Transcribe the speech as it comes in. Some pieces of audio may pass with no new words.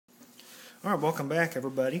Alright, welcome back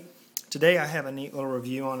everybody. Today I have a neat little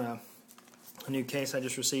review on a new case I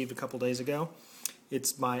just received a couple days ago.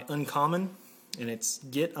 It's by Uncommon, and it's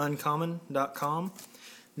getuncommon.com.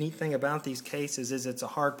 Neat thing about these cases is it's a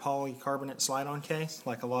hard polycarbonate slide-on case,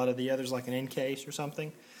 like a lot of the others, like an N-case or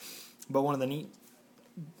something. But one of the neat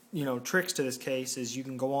tricks to this case is you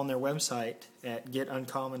can go on their website at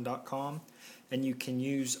getuncommon.com and you can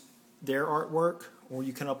use their artwork, or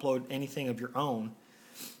you can upload anything of your own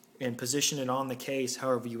and position it on the case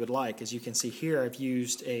however you would like. As you can see here, I've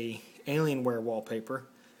used a Alienware wallpaper,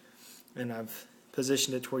 and I've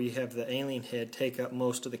positioned it to where you have the alien head take up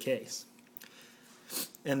most of the case.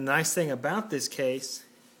 And the nice thing about this case,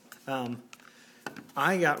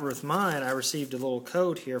 I got with mine, I received a little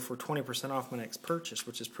code here for 20% off my next purchase,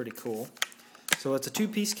 which is pretty cool. So it's a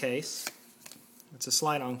two-piece case. It's a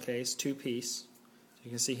slide-on case, two-piece.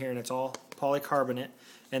 You can see here, and it's all polycarbonate,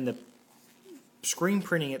 and the screen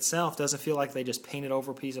printing itself doesn't feel like they just painted over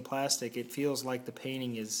a piece of plastic. It feels like the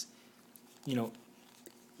painting is,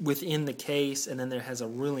 within the case, and then there has a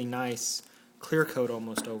really nice clear coat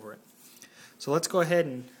almost over it. So let's go ahead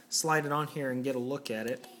and slide it on here and get a look at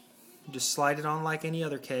it. Just slide it on like any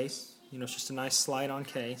other case. It's just a nice slide-on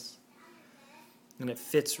case, and it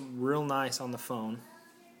fits real nice on the phone.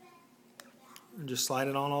 And just slide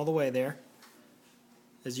it on all the way there.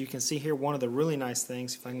 As you can see here, one of the really nice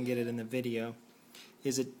things, if I can get it in the video,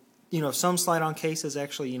 is it, some slide-on cases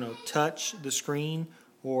actually, touch the screen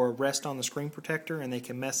or rest on the screen protector and they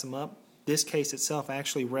can mess them up. This case itself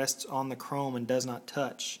actually rests on the chrome and does not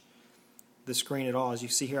touch the screen at all. As you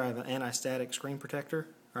see here, I have an anti-static screen protector,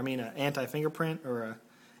 an anti-fingerprint or an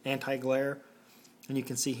anti-glare, and you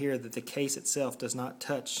can see here that the case itself does not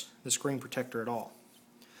touch the screen protector at all.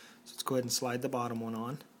 So let's go ahead and slide the bottom one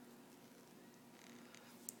on.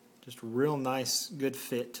 Just a real nice, good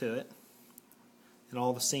fit to it. And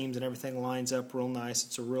all the seams and everything lines up real nice.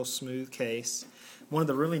 It's a real smooth case. One of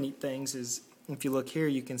the really neat things is, if you look here,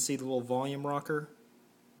 you can see the little volume rocker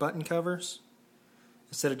button covers.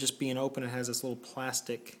 Instead of just being open, it has this little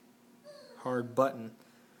plastic hard button.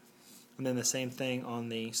 And then the same thing on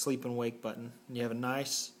the sleep and wake button. And you have a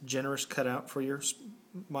nice, generous cutout for your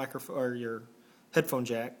microphone or your headphone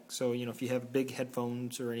jack. So, if you have big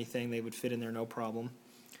headphones or anything, they would fit in there no problem.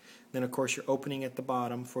 Then, of course, your opening at the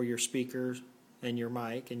bottom for your speakers and your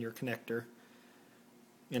mic and your connector.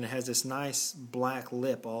 And it has this nice black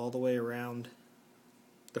lip all the way around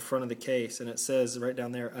the front of the case. And it says right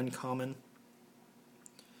down there, Uncommon.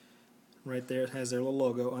 Right there, it has their little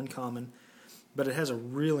logo, Uncommon. But it has a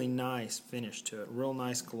really nice finish to it. Real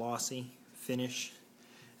nice glossy finish.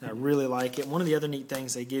 And I really like it. One of the other neat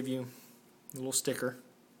things, they give you a little sticker.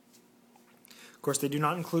 Of course, they do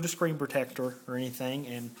not include a screen protector or anything,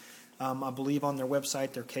 and I believe on their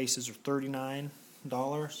website their cases are $39,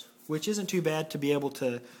 which isn't too bad to be able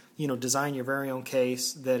to, design your very own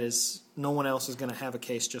case that is, no one else is going to have a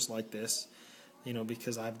case just like this,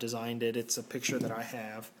 because I've designed it. It's a picture that I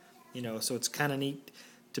have, so it's kind of neat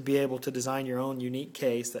to be able to design your own unique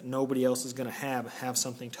case that nobody else is going to have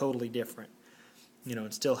something totally different,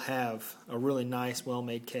 and still have a really nice,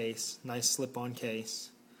 well-made case, nice slip-on case.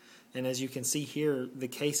 And as you can see here, the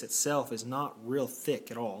case itself is not real thick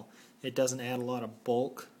at all. It doesn't add a lot of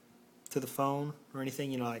bulk to the phone or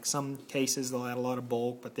anything. Like some cases, they'll add a lot of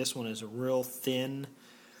bulk, but this one is a real thin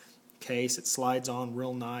case. It slides on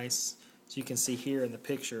real nice. So you can see here in the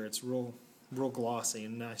picture, it's real glossy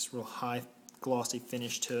and nice, real high glossy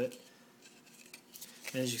finish to it.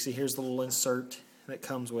 And as you see, here's the little insert that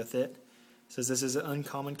comes with it. It says this is an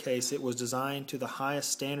Uncommon case. It was designed to the highest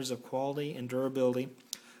standards of quality and durability.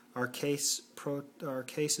 Our cases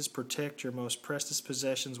protect your most precious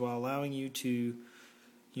possessions while allowing you to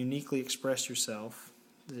uniquely express yourself.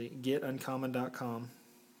 GetUncommon.com.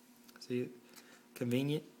 See,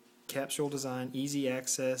 convenient capsule design, easy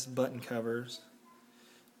access, button covers,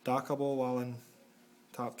 dockable while in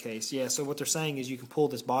top case. Yeah, so what they're saying is you can pull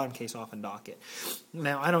this bottom case off and dock it.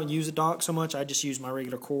 Now, I don't use a dock so much. I just use my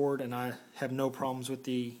regular cord, and I have no problems with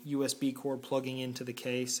the USB cord plugging into the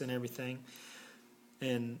case and everything.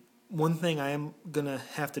 And one thing I am going to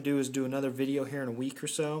have to do is do another video here in a week or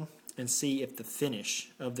so and see if the finish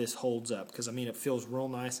of this holds up. Because, it feels real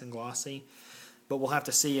nice and glossy. But we'll have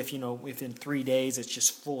to see if, if in 3 days it's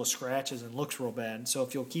just full of scratches and looks real bad. So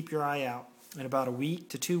if you'll keep your eye out, in about a week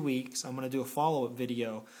to 2 weeks, I'm going to do a follow-up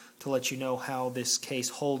video to let you know how this case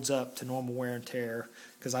holds up to normal wear and tear,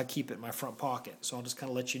 because I keep it in my front pocket. So I'll just kind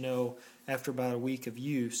of let you know after about a week of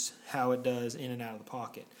use how it does in and out of the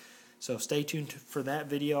pocket. So stay tuned for that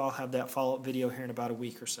video. I'll have that follow-up video here in about a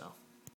week or so.